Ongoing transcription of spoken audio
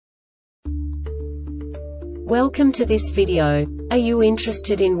Welcome to this video. Are you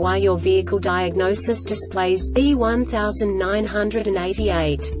interested in why your vehicle diagnosis displays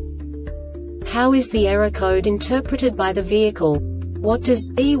B1988? How is the error code interpreted by the vehicle? What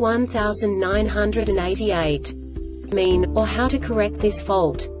does B1988 mean, or how to correct this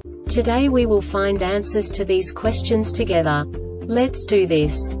fault? Today we will find answers to these questions together. Let's do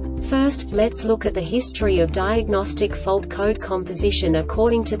this. First, let's look at the history of diagnostic fault code composition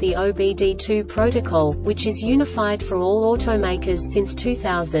according to the OBD2 protocol, which is unified for all automakers since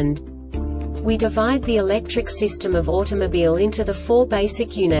 2000. We divide the electric system of automobile into the four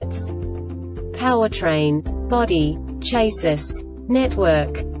basic units: powertrain, body, chassis,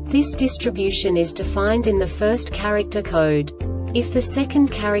 network. This distribution is defined in the first character code. If the second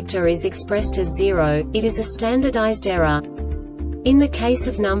character is expressed as 0, it is a standardized error. In the case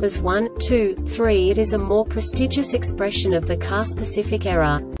of numbers 1, 2, 3, it is a more prestigious expression of the car-specific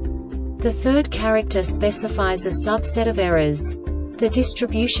error. The third character specifies a subset of errors. The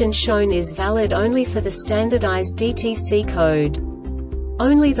distribution shown is valid only for the standardized DTC code.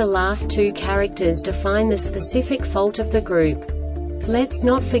 Only the last two characters define the specific fault of the group. Let's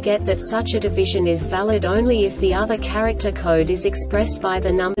not forget that such a division is valid only if the other character code is expressed by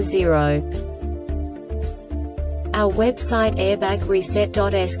the number 0. Our website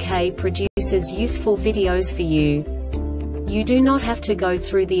airbagreset.sk produces useful videos for you. You do not have to go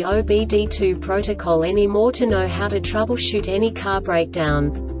through the OBD2 protocol anymore to know how to troubleshoot any car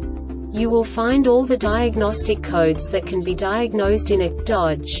breakdown. You will find all the diagnostic codes that can be diagnosed in a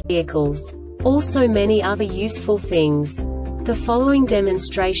Dodge vehicles. Also many other useful things. The following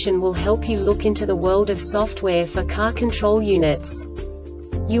demonstration will help you look into the world of software for car control units.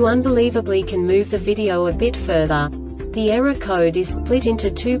 You unbelievably can move the video a bit further. The error code is split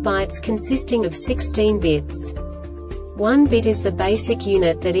into 2 bytes consisting of 16 bits. 1 bit is the basic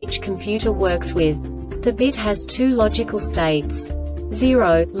unit that each computer works with. The bit has 2 logical states: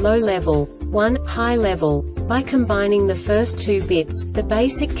 0, low level, 1, high level. By combining the first 2 bits, the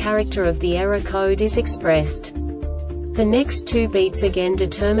basic character of the error code is expressed. The next 2 beats again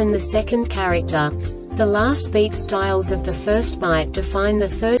determine the second character. The last beat styles of the first byte define the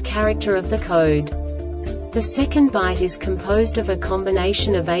third character of the code. The second byte is composed of a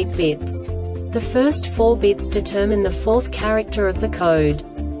combination of 8 bits. The first 4 bits determine the fourth character of the code.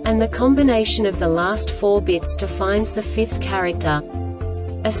 And the combination of the last 4 bits defines the fifth character.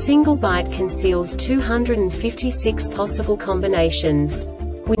 A single byte conceals 256 possible combinations.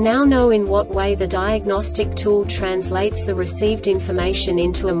 We now know in what way the diagnostic tool translates the received information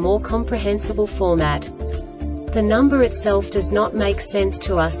into a more comprehensible format. The number itself does not make sense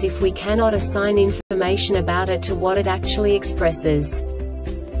to us if we cannot assign information about it to what it actually expresses.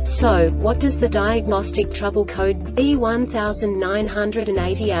 So, what does the diagnostic trouble code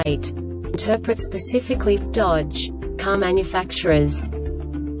B1988 interpret specifically for Dodge car manufacturers?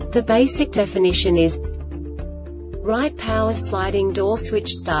 The basic definition is: right power sliding door switch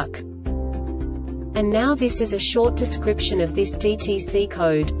stuck. And now this is a short description of this DTC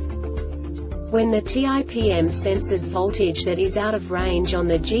code. When the TIPM senses voltage that is out of range on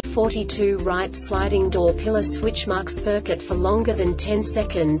the G42 right sliding door pillar switch mux circuit for longer than 10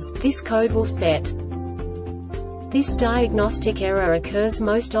 seconds, this code will set. This diagnostic error occurs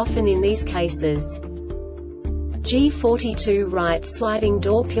most often in these cases: G42 right sliding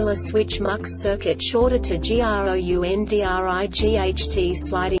door pillar switch mux circuit shorted to GROUNDRIGHT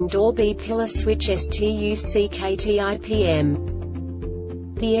sliding door B pillar switch STUCK-TIPM.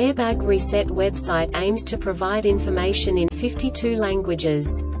 The Airbag Reset website aims to provide information in 52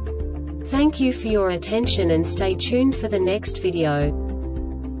 languages. Thank you for your attention and stay tuned for the next video.